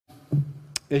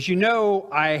As you know,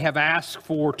 I have asked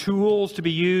for tools to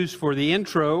be used for the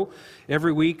intro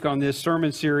every week on this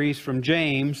sermon series from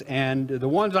James, and the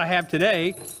ones I have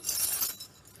today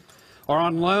are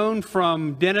on loan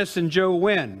from Dennis and Joe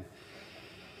Wynn.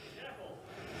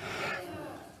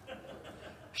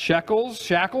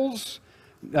 Shackles,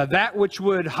 that which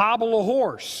would hobble a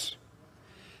horse.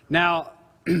 Now,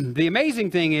 the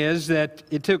amazing thing is that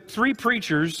it took 3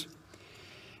 preachers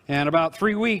and about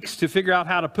 3 weeks to figure out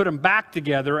how to put them back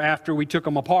together after we took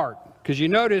them apart. Because you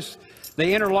notice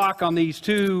they interlock on these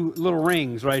 2 little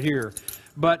rings right here.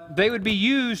 But they would be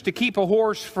used to keep a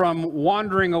horse from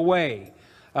wandering away.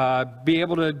 Be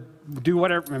able to do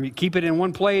whatever, I mean, keep it in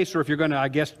one place, or if you're going to, I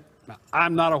guess,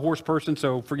 I'm not a horse person,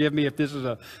 so forgive me if this is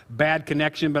a bad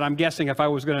connection, but I'm guessing if I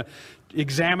was going to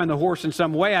examine the horse in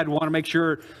some way, I'd want to make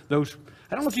sure those,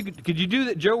 I don't know if you could you do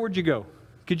that? Joe, where'd you go?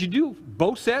 Could you do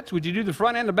both sets? Would you do the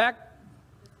front and the back?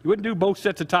 You wouldn't do both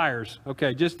sets of tires.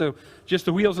 Okay, just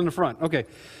the wheels in the front. Okay.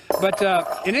 But,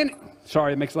 and then,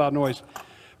 sorry, it makes a lot of noise.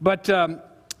 But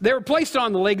they were placed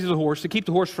on the legs of the horse to keep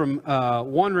the horse from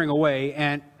wandering away.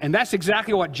 And that's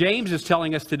exactly what James is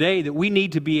telling us today, that we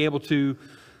need to be able to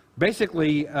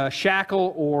basically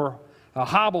shackle or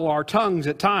hobble our tongues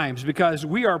at times, because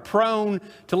we are prone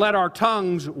to let our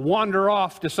tongues wander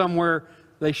off to somewhere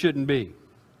they shouldn't be.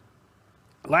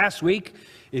 Last week,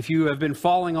 if you have been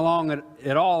following along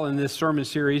at all in this sermon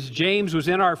series, James was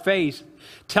in our face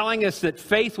telling us that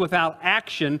faith without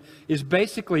action is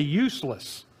basically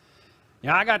useless.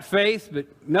 Now, I got faith, but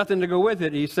nothing to go with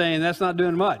it. He's saying that's not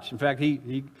doing much. In fact,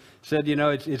 he said, you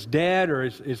know, it's dead, or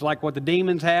it's like what the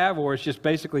demons have, or it's just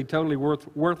basically totally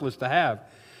worthless to have.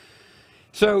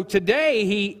 So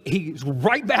today, he's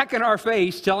right back in our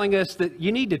face telling us that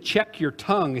you need to check your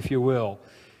tongue, if you will,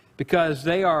 because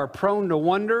they are prone to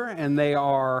wander, and they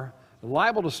are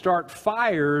liable to start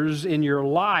fires in your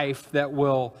life that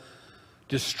will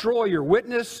destroy your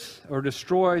witness or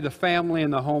destroy the family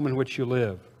and the home in which you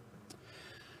live.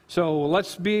 So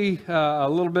let's be a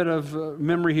little bit of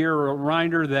memory here, a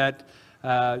reminder that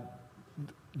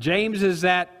James is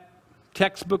that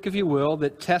textbook, if you will,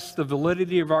 that tests the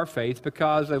validity of our faith,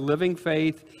 because a living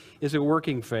faith is a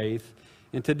working faith.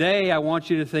 And today I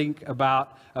want you to think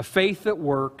about a faith that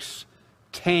works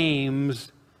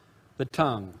tames the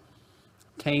tongue.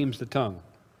 Tames the tongue.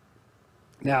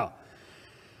 Now,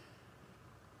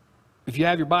 if you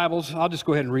have your Bibles, I'll just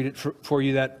go ahead and read it for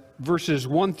you, that verses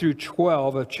 1 through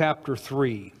 12 of chapter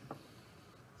 3.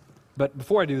 But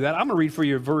before I do that, I'm going to read for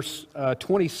you verse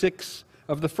 26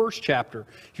 of the first chapter.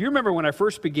 If you remember when I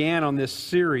first began on this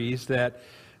series, that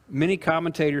many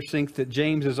commentators think that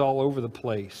James is all over the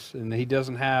place and he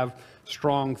doesn't have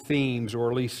strong themes,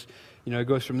 or at least, you know, it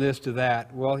goes from this to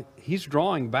that. Well, he's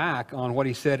drawing back on what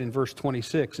he said in verse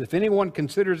 26. If anyone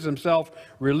considers himself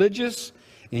religious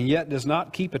and yet does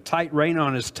not keep a tight rein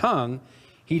on his tongue,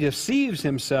 he deceives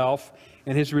himself,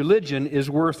 and his religion is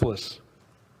worthless.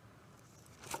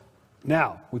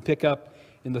 Now, we pick up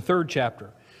in the 3rd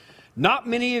chapter. Not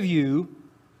many of you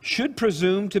should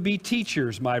presume to be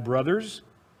teachers, my brothers,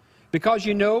 because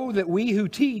you know that we who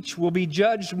teach will be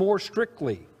judged more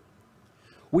strictly.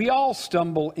 We all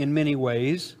stumble in many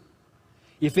ways.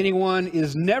 If anyone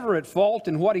is never at fault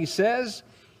in what he says,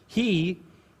 he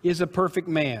is a perfect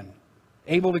man,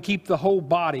 able to keep the whole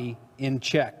body in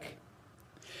check.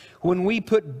 When we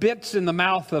put bits in the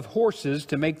mouth of horses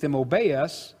to make them obey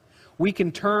us, we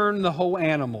can turn the whole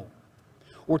animal.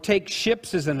 Or take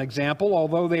ships as an example.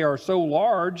 Although they are so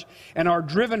large and are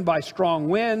driven by strong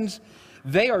winds,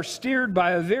 they are steered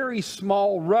by a very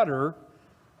small rudder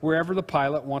wherever the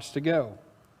pilot wants to go.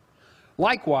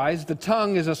 Likewise, the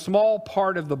tongue is a small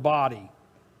part of the body,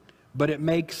 but it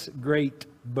makes great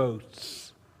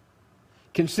boasts.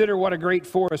 Consider what a great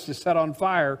forest is set on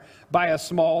fire by a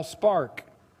small spark.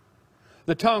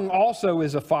 The tongue also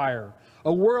is a fire,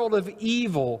 a world of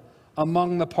evil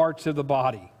among the parts of the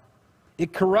body.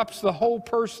 It corrupts the whole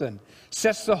person,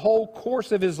 sets the whole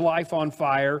course of his life on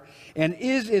fire, and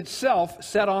is itself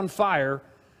set on fire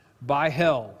by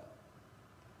hell.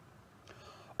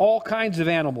 All kinds of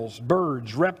animals,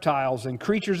 birds, reptiles, and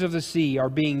creatures of the sea are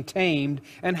being tamed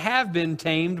and have been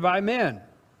tamed by men.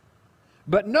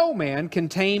 But no man can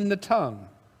tame the tongue.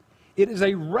 It is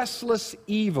a restless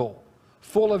evil,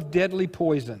 full of deadly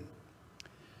poison.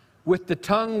 With the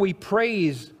tongue we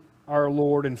praise our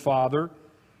Lord and Father,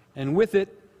 and with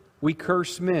it we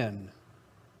curse men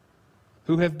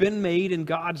who have been made in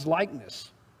God's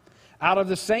likeness. Out of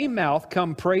the same mouth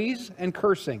come praise and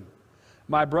cursing.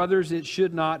 My brothers, it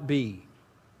should not be.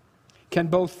 Can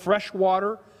both fresh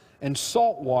water and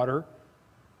salt water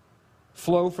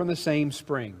flow from the same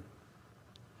spring?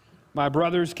 My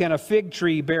brothers, can a fig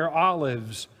tree bear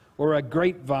olives or a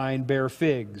grapevine bear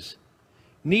figs?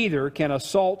 Neither can a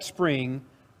salt spring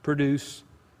produce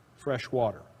fresh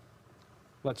water.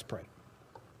 Let's pray.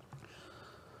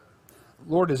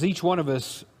 Lord, as each one of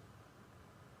us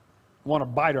want to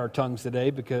bite our tongues today,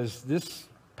 because this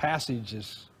passage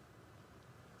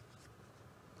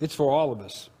it's for all of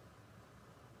us.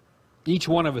 Each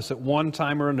one of us at one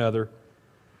time or another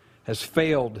has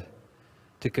failed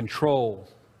to control,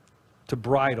 to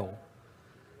bridle,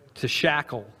 to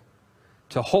shackle,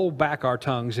 to hold back our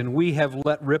tongues, and we have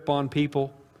let rip on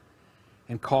people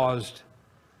and caused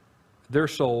their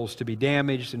souls to be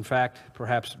damaged, in fact,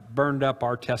 perhaps burned up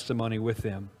our testimony with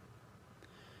them.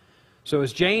 So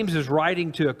as James is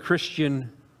writing to a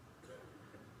Christian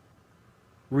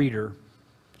reader,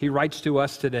 he writes to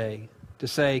us today to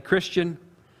say, Christian,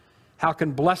 how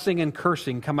can blessing and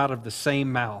cursing come out of the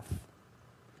same mouth?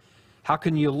 How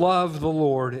can you love the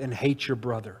Lord and hate your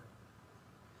brother?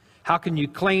 How can you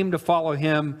claim to follow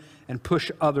Him and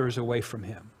push others away from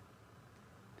Him?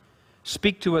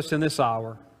 Speak to us in this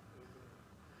hour.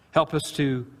 Help us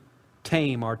to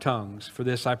tame our tongues. For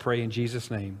this I pray in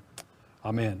Jesus' name.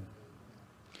 Amen.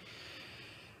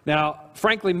 Now,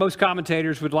 frankly, most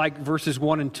commentators would like verses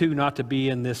 1 and 2 not to be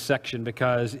in this section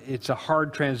because it's a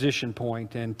hard transition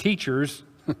point. And teachers,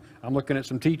 I'm looking at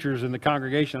some teachers in the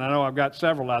congregation. I know I've got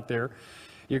several out there.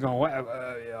 You're going,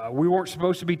 we weren't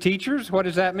supposed to be teachers? What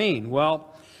does that mean?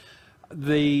 Well,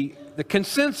 the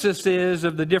consensus is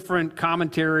of the different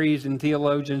commentaries and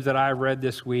theologians that I read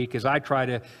this week, as I try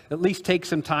to at least take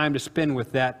some time to spend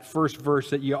with that first verse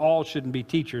that you all shouldn't be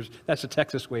teachers. That's a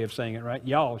Texas way of saying it, right?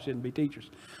 Y'all shouldn't be teachers.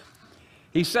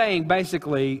 He's saying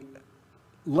basically,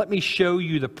 let me show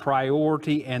you the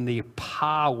priority and the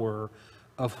power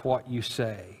of what you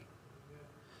say.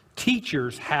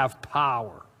 Teachers have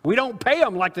power. We don't pay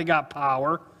them like they got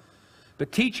power,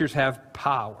 but teachers have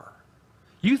power.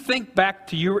 You think back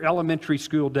to your elementary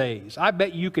school days. I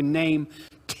bet you can name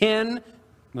 10,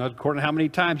 well, according to how many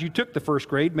times you took the first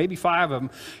grade, maybe 5 of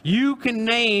them. You can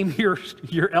name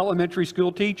your elementary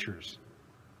school teachers.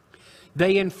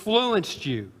 They influenced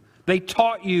you. They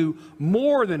taught you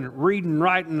more than reading,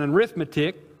 writing, and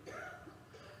arithmetic.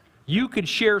 You could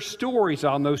share stories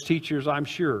on those teachers, I'm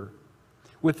sure.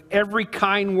 With every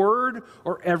kind word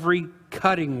or every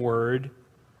cutting word,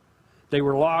 they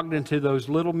were logged into those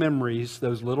little memories,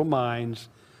 those little minds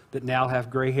that now have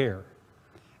gray hair.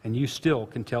 And you still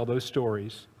can tell those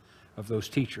stories of those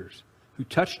teachers who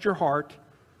touched your heart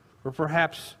or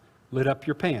perhaps lit up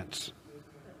your pants.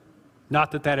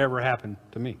 Not that that ever happened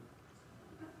to me.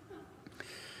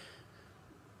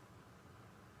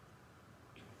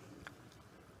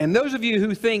 And those of you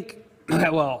who think,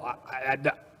 well,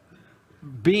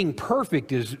 being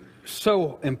perfect is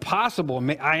so impossible.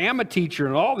 I am a teacher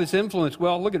and all this influence.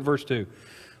 Well, look at verse 2.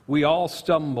 We all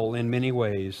stumble in many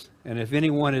ways. And if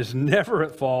anyone is never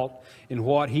at fault in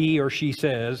what he or she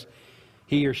says,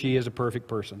 he or she is a perfect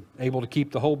person, able to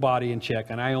keep the whole body in check.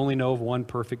 And I only know of one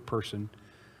perfect person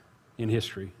in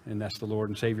history, and that's the Lord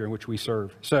and Savior in which we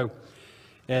serve. So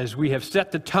as we have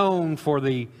set the tone for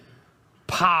the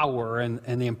power and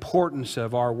the importance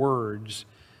of our words,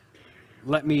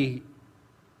 let me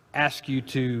ask you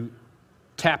to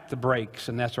tap the brakes,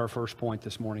 and that's our first point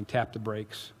this morning, tap the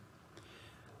brakes.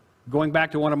 Going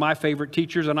back to one of my favorite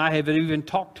teachers, and I have even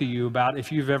talked to you about,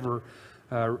 if you've ever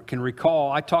can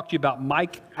recall, I talked to you about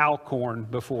Mike Alcorn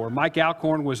before. Mike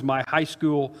Alcorn was my high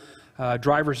school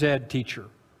driver's ed teacher.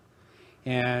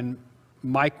 And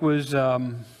Mike was a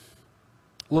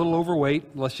little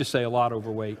overweight, let's just say a lot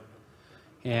overweight.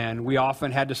 And we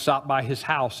often had to stop by his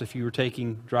house if you were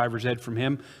taking driver's ed from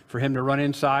him, for him to run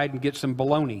inside and get some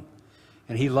bologna.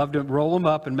 And he loved to roll them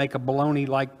up and make a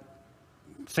bologna-like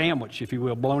sandwich, if you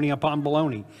will, bologna upon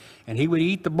bologna. And he would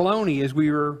eat the bologna as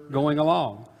we were going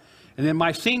along. And then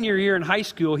my senior year in high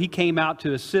school, he came out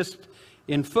to assist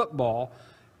in football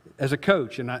as a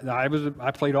coach. And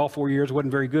I played all 4 years,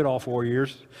 wasn't very good all 4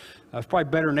 years. I was probably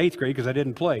better in 8th grade because I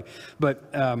didn't play. But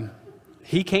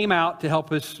he came out to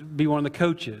help us be one of the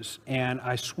coaches, and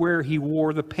I swear he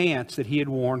wore the pants that he had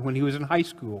worn when he was in high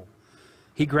school.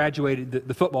 He graduated,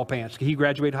 the football pants. He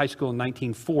graduated high school in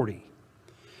 1940.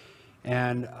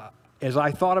 And as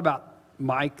I thought about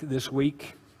Mike this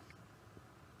week,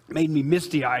 it made me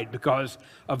misty-eyed because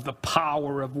of the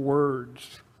power of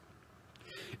words.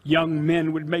 Young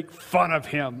men would make fun of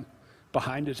him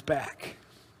behind his back.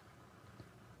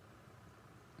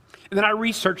 And then I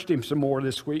researched him some more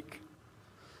this week.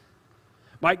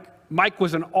 Mike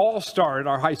was an all-star at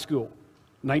our high school,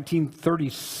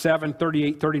 1937,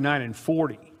 38, 39, and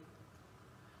 40.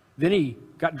 Then he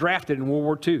got drafted in World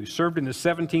War II, served in the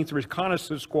 17th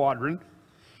Reconnaissance Squadron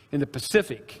in the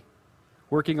Pacific,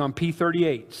 working on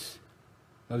P-38s.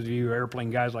 Those of you who are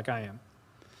airplane guys like I am.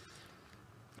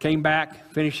 Came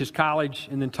back, finished his college,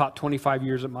 and then taught 25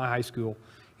 years at my high school,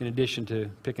 in addition to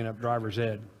picking up driver's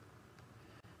ed.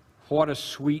 What a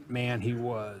sweet man he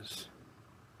was.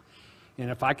 And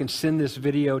if I can send this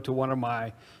video to one of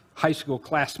my high school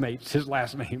classmates, his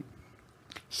last name,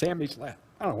 Sammy's last,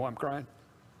 I don't know why I'm crying.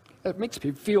 It makes me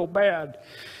feel bad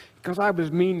because I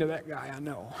was mean to that guy, I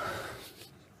know.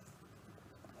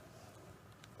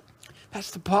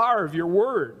 That's the power of your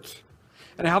words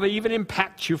and how they even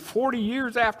impact you 40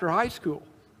 years after high school.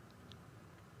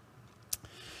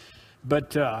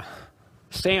 But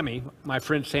Sammy, my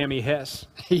friend Sammy Hess,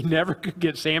 he never could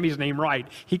get Sammy's name right.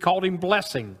 He called him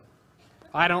Blessing.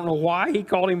 I don't know why he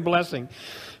called him Blessing,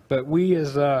 but we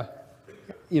as,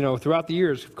 throughout the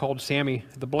years have called Sammy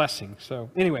the Blessing. So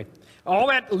anyway, all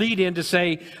that lead in to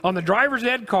say on the driver's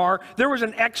ed car, there was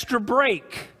an extra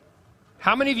brake.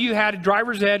 How many of you had a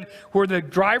driver's ed where the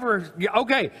driver,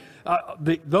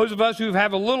 those of us who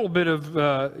have a little bit of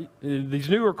these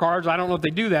newer cars, I don't know if they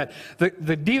do that. The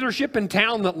dealership in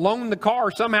town that loaned the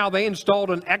car, somehow they installed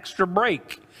an extra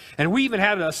brake. And we even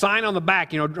had a sign on the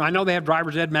back. I know they have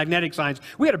driver's ed magnetic signs.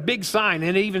 We had a big sign,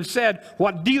 and it even said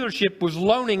what dealership was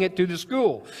loaning it to the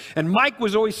school. And Mike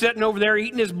was always sitting over there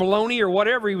eating his bologna or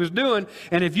whatever he was doing.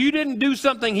 And if you didn't do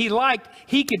something he liked,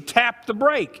 he could tap the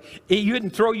brake. He didn't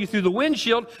throw you through the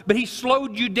windshield, but he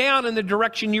slowed you down in the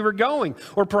direction you were going.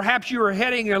 Or perhaps you were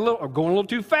heading going a little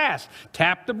too fast.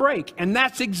 Tap the brake. And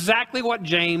that's exactly what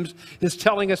James is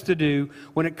telling us to do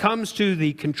when it comes to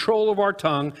the control of our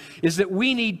tongue, is that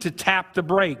we need to tap the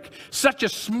brake. Such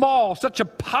a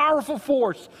powerful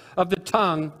force of the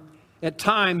tongue, at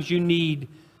times you need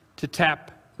to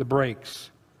tap the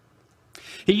brakes.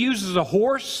 He uses a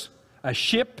horse, a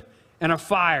ship, and a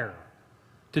fire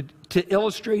to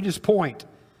illustrate his point.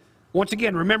 Once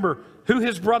again, remember who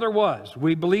his brother was.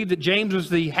 We believe that James was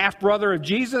the half-brother of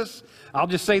Jesus. I'll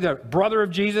just say the brother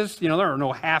of Jesus. There are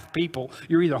no half people.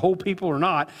 You're either whole people or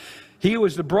not. He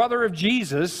was the brother of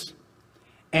Jesus.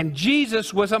 And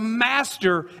Jesus was a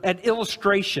master at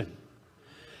illustration.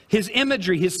 His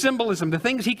imagery, his symbolism, the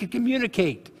things he could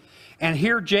communicate. And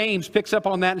here James picks up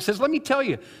on that and says, let me tell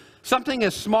you, something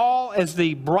as small as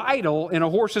the bridle in a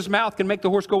horse's mouth can make the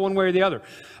horse go one way or the other.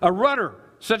 A rudder,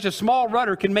 such a small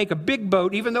rudder, can make a big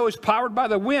boat, even though it's powered by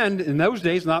the wind, in those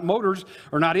days, not motors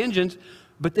or not engines,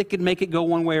 but they could make it go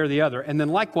one way or the other. And then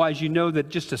likewise, you know that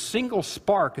just a single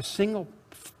spark, a single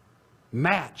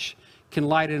match can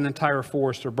light an entire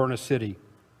forest or burn a city.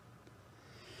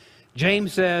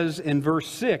 James says in verse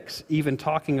 6, even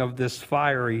talking of this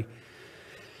fiery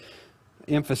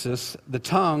emphasis, the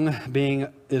tongue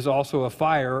is also a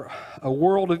fire, a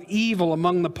world of evil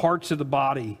among the parts of the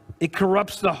body. It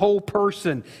corrupts the whole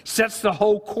person, sets the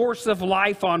whole course of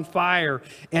life on fire,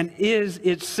 and is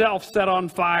itself set on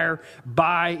fire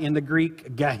by, in the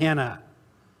Greek, Gehenna.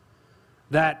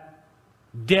 That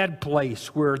dead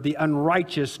place where the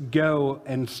unrighteous go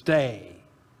and stay.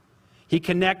 He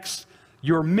connects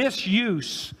your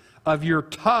misuse of your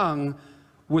tongue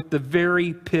with the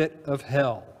very pit of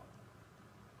hell.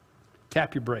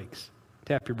 Tap your brakes.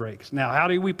 Tap your brakes. Now, how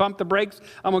do we pump the brakes?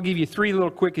 I'm going to give you 3 little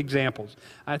quick examples.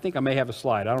 I think I may have a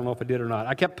slide. I don't know if I did or not.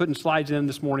 I kept putting slides in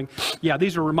this morning. Yeah,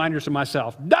 these are reminders to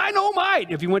myself.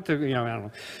 Dynamite! If you went to, I don't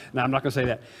know. No, I'm not going to say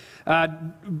that.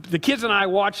 The kids and I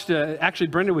watched, actually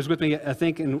Brenda was with me, I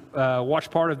think, and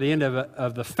watched part of the end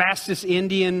of The Fastest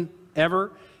Indian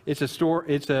Ever. It's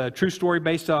a true story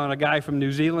based on a guy from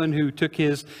New Zealand who took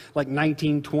his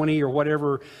 1920 or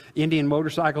whatever Indian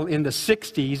motorcycle in the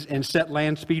 60s and set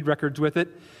land speed records with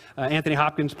it. Anthony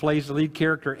Hopkins plays the lead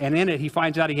character, and in it he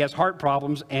finds out he has heart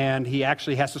problems, and he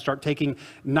actually has to start taking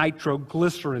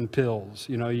nitroglycerin pills.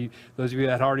 Those of you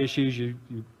that had heart issues,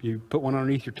 you put one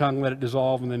underneath your tongue, let it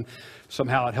dissolve, and then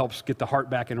somehow it helps get the heart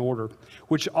back in order.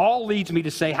 Which all leads me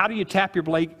to say, how do you tap your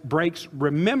brakes?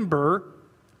 Remember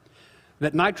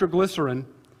that nitroglycerin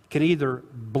can either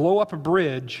blow up a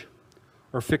bridge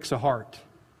or fix a heart.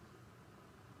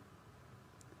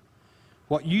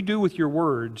 What you do with your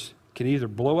words can either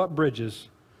blow up bridges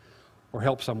or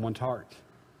help someone's heart.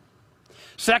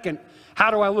 Second,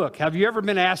 how do I look? Have you ever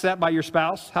been asked that by your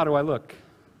spouse? How do I look?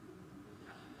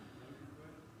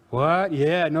 What?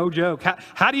 Yeah, no joke.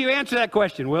 How do you answer that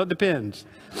question? Well, it depends.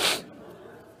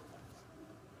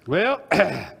 Well,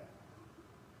 let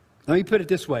me put it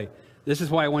this way. This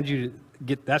is why I wanted you to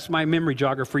get, that's my memory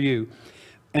jogger for you.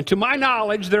 And to my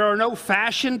knowledge, there are no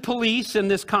fashion police in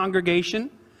this congregation.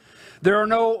 There are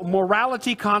no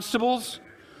morality constables,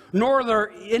 nor are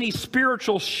there any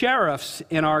spiritual sheriffs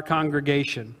in our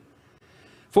congregation.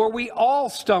 For we all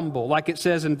stumble, like it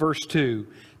says in verse 2.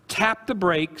 Tap the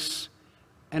brakes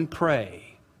and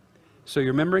pray. So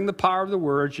you're remembering the power of the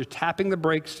words. You're tapping the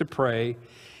brakes to pray.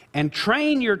 And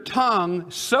train your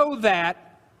tongue so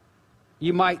that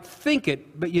you might think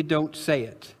it, but you don't say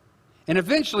it. And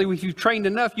eventually, if you've trained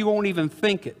enough, you won't even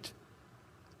think it.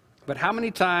 But how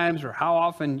many times or how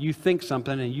often you think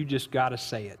something and you just got to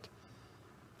say it?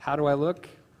 How do I look?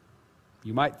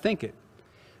 You might think it,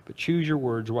 but choose your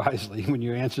words wisely when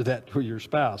you answer that to your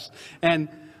spouse. And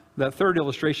the third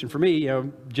illustration for me,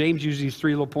 James uses these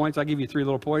 3 little points. I'll give you 3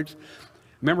 little points.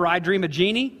 Remember I Dream of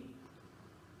Jeannie?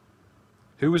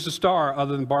 Who was the star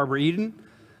other than Barbara Eden?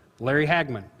 Larry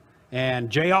Hagman. And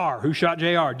J.R. Who shot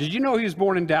J.R.? Did you know he was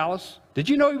born in Dallas? Did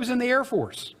you know he was in the Air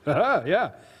Force?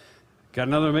 Yeah. Got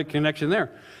another connection there.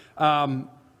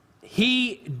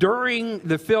 During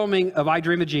the filming of I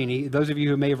Dream of Jeannie, those of you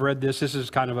who may have read this is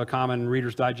kind of a common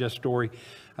Reader's Digest story,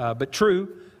 but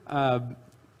true.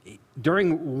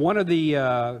 During one of the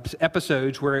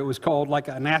episodes where it was called like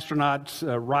an astronaut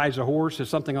rides a horse or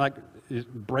something like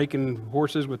breaking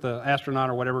horses with the astronaut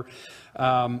or whatever,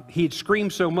 he had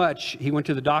screamed so much, he went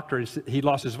to the doctor and he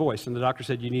lost his voice. And the doctor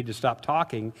said, you need to stop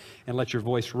talking and let your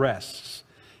voice rest.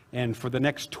 And for the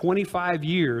next 25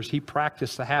 years, he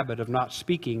practiced the habit of not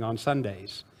speaking on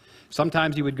Sundays.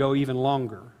 Sometimes he would go even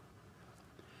longer.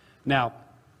 Now,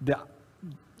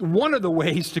 one of the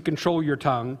ways to control your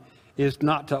tongue is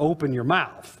not to open your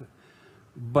mouth.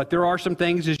 But there are some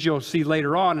things, as you'll see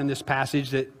later on in this passage,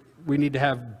 that we need to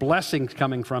have blessings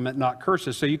coming from it, not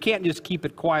curses. So you can't just keep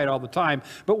it quiet all the time.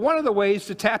 But one of the ways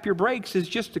to tap your brakes is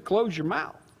just to close your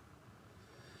mouth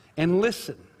and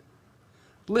listen.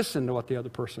 Listen to what the other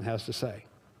person has to say.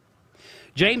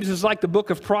 James is like the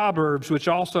book of Proverbs, which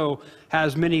also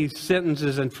has many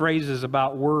sentences and phrases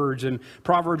about words. And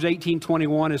Proverbs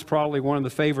 18:21 is probably one of the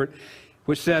favorite,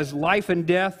 which says, life and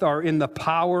death are in the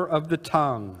power of the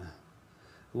tongue.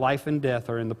 Life and death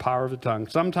are in the power of the tongue.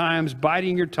 Sometimes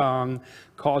biting your tongue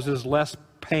causes less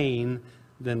pain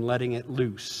than letting it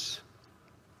loose.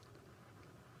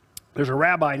 There's a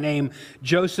rabbi named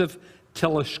Joseph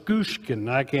Telushkin.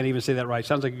 I can't even say that right.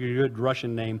 Sounds like a good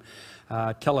Russian name.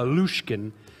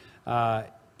 Telushkin.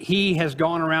 He has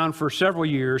gone around for several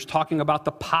years talking about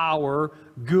the power,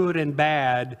 good and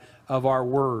bad, of our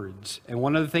words. And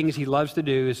one of the things he loves to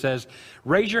do is says,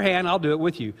 raise your hand, I'll do it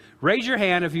with you. Raise your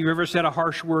hand if you've ever said a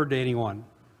harsh word to anyone.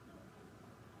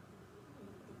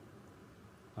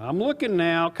 I'm looking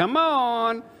now. Come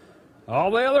on.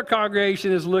 All the other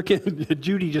congregation is looking.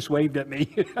 Judy just waved at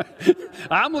me.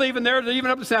 I'm leaving there. They're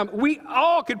even up the sound. We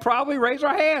all could probably raise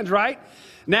our hands, right?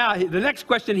 Now, the next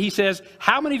question he says,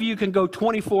 how many of you can go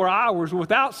 24 hours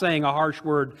without saying a harsh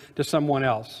word to someone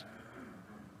else?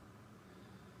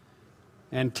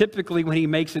 And typically when he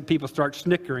makes it, people start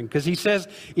snickering. Because he says,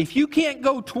 if you can't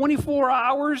go 24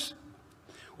 hours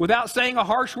without saying a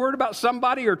harsh word about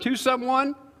somebody or to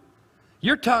someone,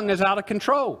 your tongue is out of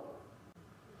control.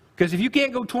 Because if you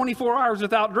can't go 24 hours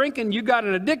without drinking, you got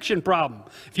an addiction problem.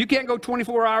 If you can't go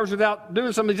 24 hours without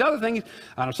doing some of these other things,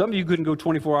 I know some of you couldn't go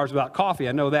 24 hours without coffee.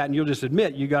 I know that, and you'll just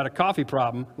admit you got a coffee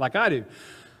problem like I do.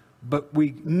 But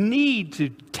we need to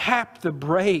tap the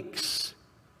brakes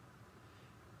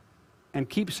and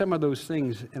keep some of those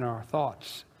things in our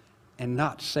thoughts and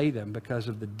not say them because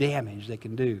of the damage they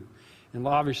can do. And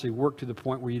obviously work to the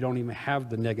point where you don't even have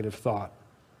the negative thought.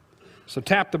 So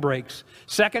tap the brakes.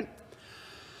 Second,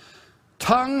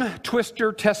 tongue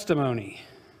twister testimony.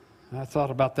 I thought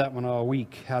about that one all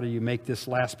week. How do you make this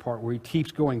last part where he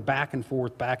keeps going back and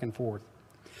forth, back and forth?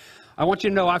 I want you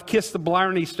to know I've kissed the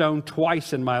Blarney Stone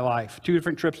twice in my life. 2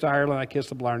 different trips to Ireland, I kissed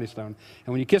the Blarney Stone. And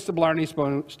when you kiss the Blarney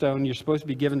Stone, you're supposed to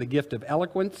be given the gift of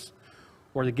eloquence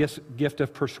or the gift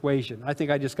of persuasion. I think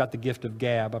I just got the gift of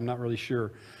gab. I'm not really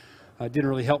sure. It didn't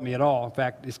really help me at all. In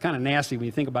fact, it's kind of nasty when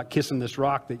you think about kissing this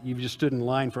rock that you've just stood in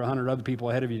line for 100 other people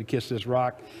ahead of you to kiss this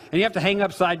rock. And you have to hang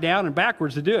upside down and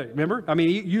backwards to do it, remember? I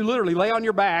mean, you literally lay on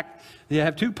your back. You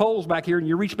have 2 poles back here, and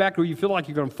you reach back where you feel like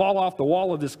you're going to fall off the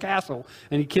wall of this castle,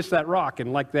 and you kiss that rock.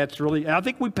 And like that's really, and I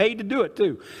think we paid to do it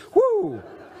too. Whoo!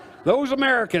 Those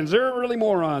Americans, they're really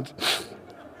morons.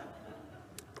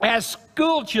 As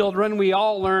school children, we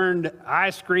all learned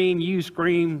I scream, you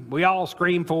scream, we all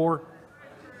scream for.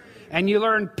 And you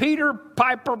learn Peter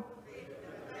Piper.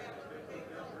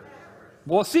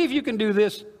 Well, see if you can do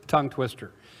this tongue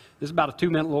twister. This is about a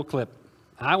 2-minute little clip.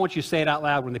 I want you to say it out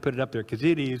loud when they put it up there, because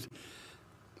it is,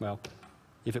 well,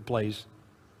 if it plays.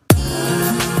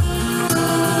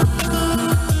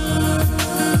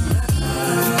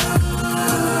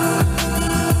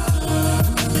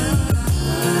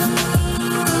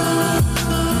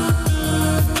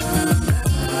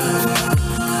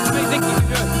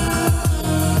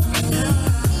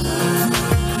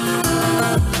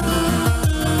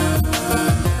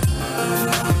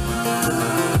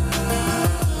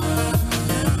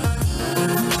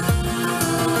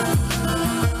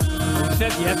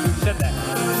 said that.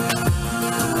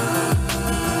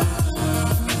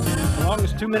 The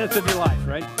longest 2 minutes of your life,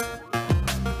 right?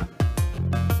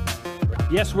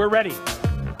 Yes, we're ready.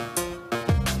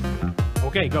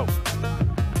 Okay, go.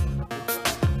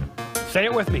 Say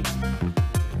it with me.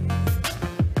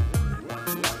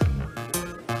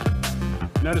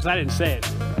 Notice I didn't say it.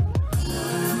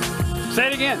 Say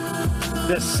it again.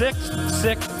 The sick,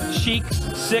 sheep's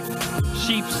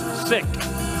sick.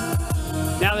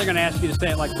 Now they're going to ask you to say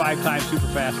it like 5 times super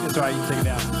fast. That's all right, you can take it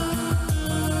down.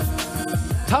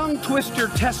 Tongue twister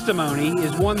testimony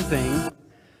is one thing,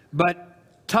 but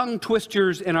tongue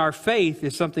twisters in our faith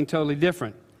is something totally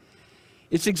different.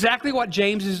 It's exactly what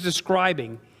James is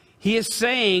describing. He is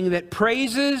saying that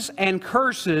praises and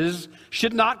curses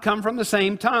should not come from the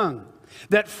same tongue,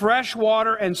 that fresh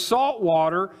water and salt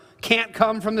water can't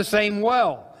come from the same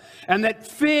well, and that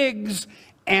figs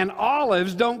and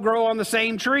olives don't grow on the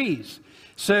same trees.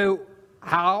 So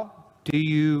how do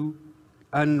you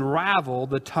unravel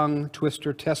the tongue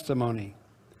twister testimony?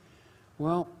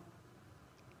 Well,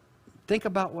 think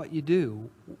about what you do.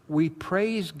 We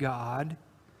praise God,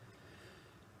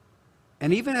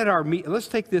 and even at our meet, let's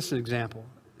take this example.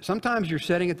 Sometimes you're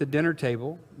sitting at the dinner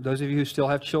table, those of you who still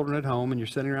have children at home, and you're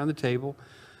sitting around the table,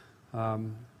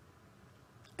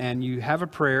 and you have a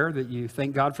prayer that you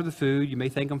thank God for the food. You may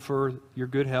thank Him for your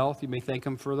good health. You may thank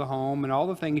Him for the home and all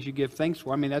the things you give thanks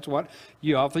for. I mean, that's what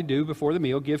you often do before the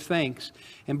meal, give thanks.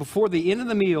 And before the end of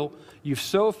the meal, you've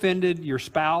so offended your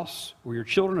spouse or your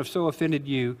children have so offended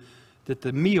you that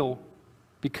the meal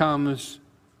becomes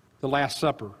the Last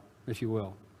Supper, if you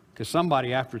will, because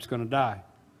somebody after it's going to die.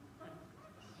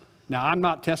 Now, I'm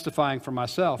not testifying for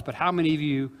myself, but how many of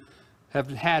you have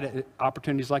had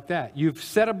opportunities like that? You've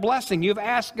said a blessing. You've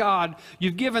asked God.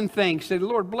 You've given thanks. Said,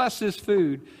 Lord, bless this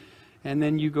food. And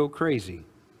then you go crazy.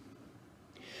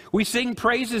 We sing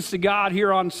praises to God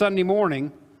here on Sunday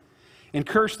morning and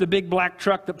curse the big black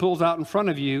truck that pulls out in front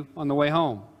of you on the way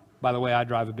home. By the way, I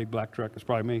drive a big black truck. It's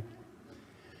probably me.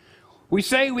 We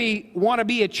say we want to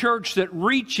be a church that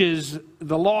reaches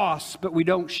the lost, but we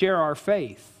don't share our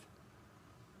faith.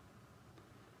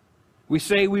 We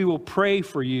say we will pray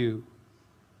for you,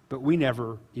 but we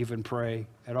never even pray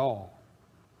at all.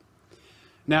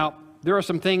 Now, there are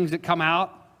some things that come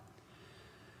out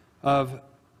of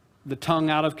the tongue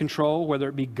out of control, whether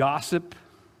it be gossip.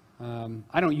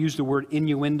 I don't use the word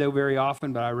innuendo very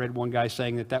often, but I read one guy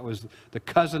saying that was the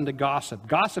cousin to gossip.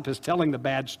 Gossip is telling the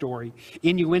bad story.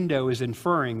 Innuendo is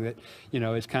inferring that,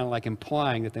 it's kind of like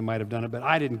implying that they might have done it, but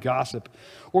I didn't gossip.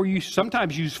 Or you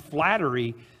sometimes use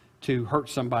flattery to hurt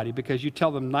somebody because you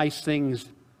tell them nice things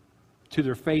to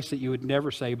their face that you would never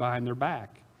say behind their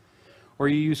back. Or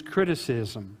you use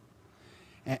criticism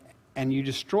and you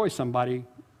destroy somebody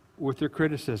with their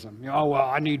criticism. Oh, well,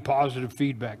 I need positive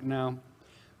feedback. No,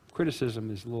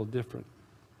 criticism is a little different,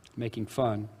 making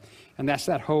fun. And that's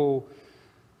that whole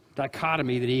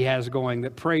dichotomy that he has going,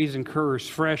 that praise and curse,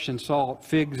 fresh and salt,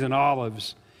 figs and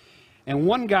olives. And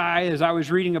one guy, as I was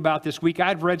reading about this week,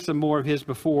 I'd read some more of his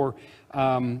before.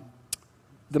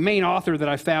 The main author that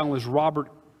I found was Robert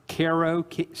Caro,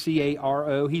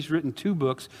 C-A-R-O. He's written 2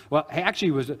 books. Well, he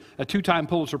actually was a 2-time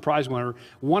Pulitzer Prize winner.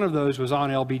 One of those was on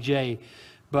LBJ.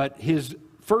 But his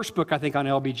first book, I think, on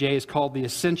LBJ is called The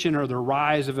Ascension or the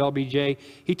Rise of LBJ.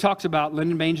 He talks about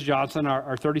Lyndon Baines Johnson,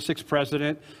 our 36th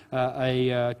president,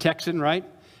 a Texan, right?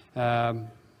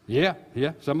 Yeah.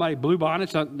 Somebody, blue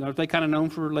bonnets. Aren't they kind of known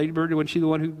for Lady Bird? Wasn't she the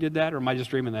one who did that, or am I just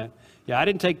dreaming that? Yeah, I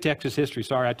didn't take Texas history.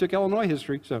 Sorry, I took Illinois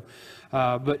history. So,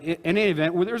 but in any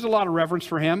event, there's a lot of reverence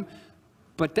for him.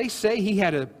 But they say he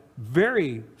had a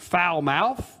very foul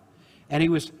mouth, and he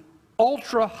was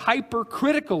ultra hyper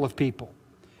critical of people.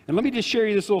 And let me just share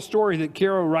you this little story that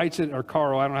Caro writes it, or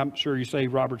Caro. I'm sure you say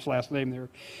Robert's last name there.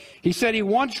 He said he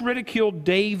once ridiculed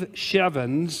Dave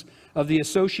Shevins of the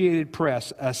Associated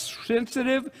Press, a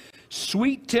sensitive,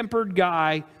 sweet-tempered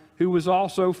guy who was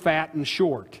also fat and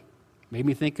short. Made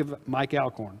me think of Mike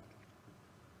Alcorn.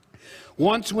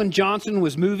 Once when Johnson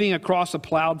was moving across a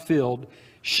plowed field,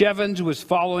 Shevins was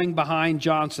following behind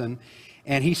Johnson,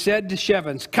 and he said to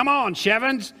Shevins, "Come on,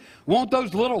 Shevins, won't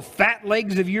those little fat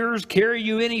legs of yours carry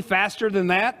you any faster than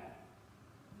that?"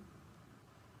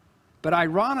 But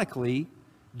ironically,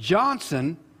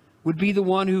 Johnson would be the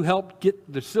one who helped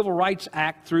get the Civil Rights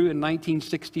Act through in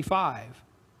 1965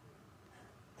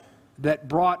 that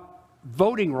brought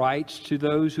voting rights to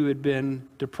those who had been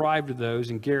deprived of those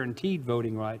and guaranteed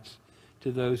voting rights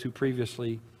to those who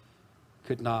previously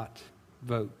could not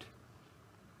vote.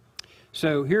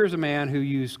 So here's a man who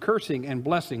used cursing and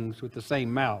blessings with the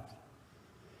same mouth.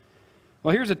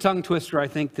 Well, here's a tongue twister I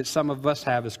think that some of us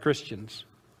have as Christians.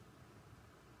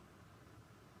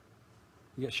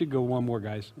 You should go one more,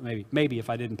 guys. Maybe if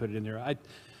I didn't put it in there.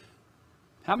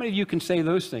 How many of you can say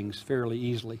those things fairly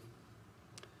easily?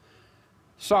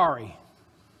 Sorry.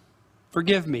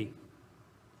 Forgive me.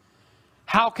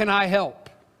 How can I help?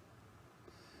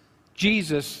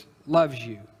 Jesus loves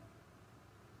you.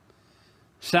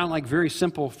 Sound like very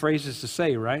simple phrases to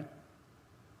say, right?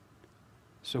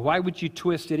 So why would you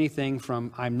twist anything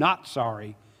from I'm not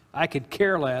sorry, I could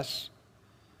care less,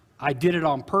 I did it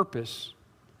on purpose,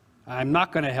 I'm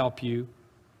not going to help you,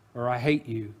 or I hate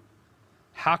you?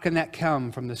 How can that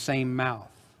come from the same mouth?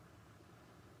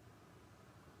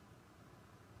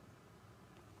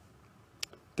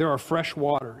 There are fresh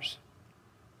waters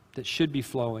that should be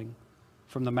flowing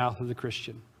from the mouth of the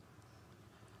Christian.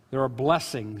 There are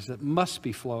blessings that must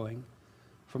be flowing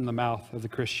from the mouth of the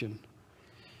Christian.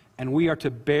 And we are to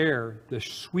bear the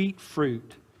sweet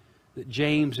fruit that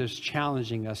James is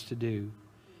challenging us to do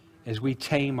as we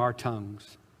tame our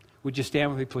tongues. Would you stand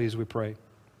with me, please, as we pray?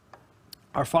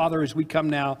 Our Father, as we come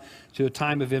now to a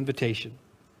time of invitation,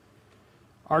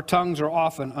 our tongues are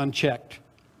often unchecked.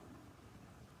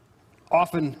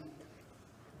 Often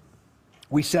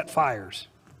we set fires,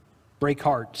 break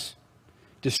hearts,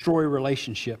 destroy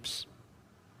relationships,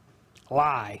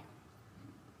 lie,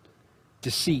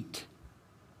 deceit,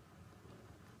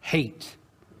 hate,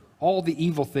 all the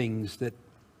evil things that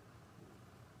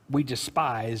we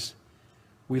despise,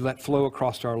 we let flow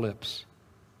across our lips.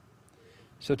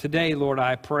 So today, Lord,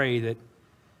 I pray that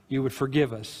you would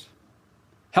forgive us.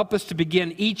 Help us to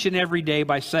begin each and every day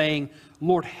by saying,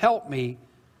 Lord, help me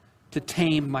to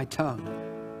tame my tongue.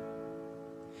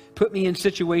 Put me in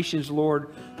situations,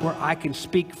 Lord, where I can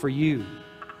speak for you.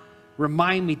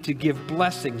 Remind me to give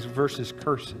blessings versus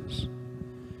curses.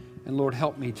 And Lord,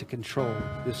 help me to control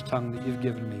this tongue that you've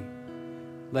given me.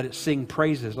 Let it sing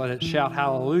praises. Let it shout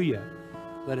hallelujah.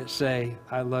 Let it say,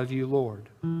 I love you, Lord.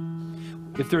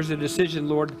 If there's a decision,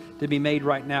 Lord, to be made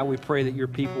right now, we pray that your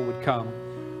people would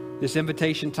come. This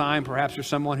invitation time, perhaps there's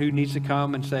someone who needs to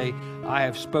come and say, I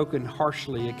have spoken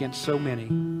harshly against so many.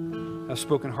 I've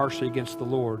spoken harshly against the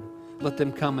Lord. Let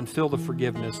them come and feel the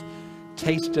forgiveness.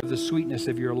 Taste of the sweetness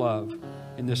of your love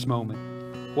in this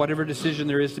moment. Whatever decision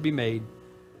there is to be made,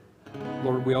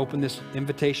 Lord, we open this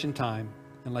invitation time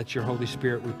and let your Holy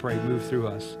Spirit, we pray, move through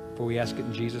us. For we ask it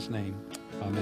in Jesus' name.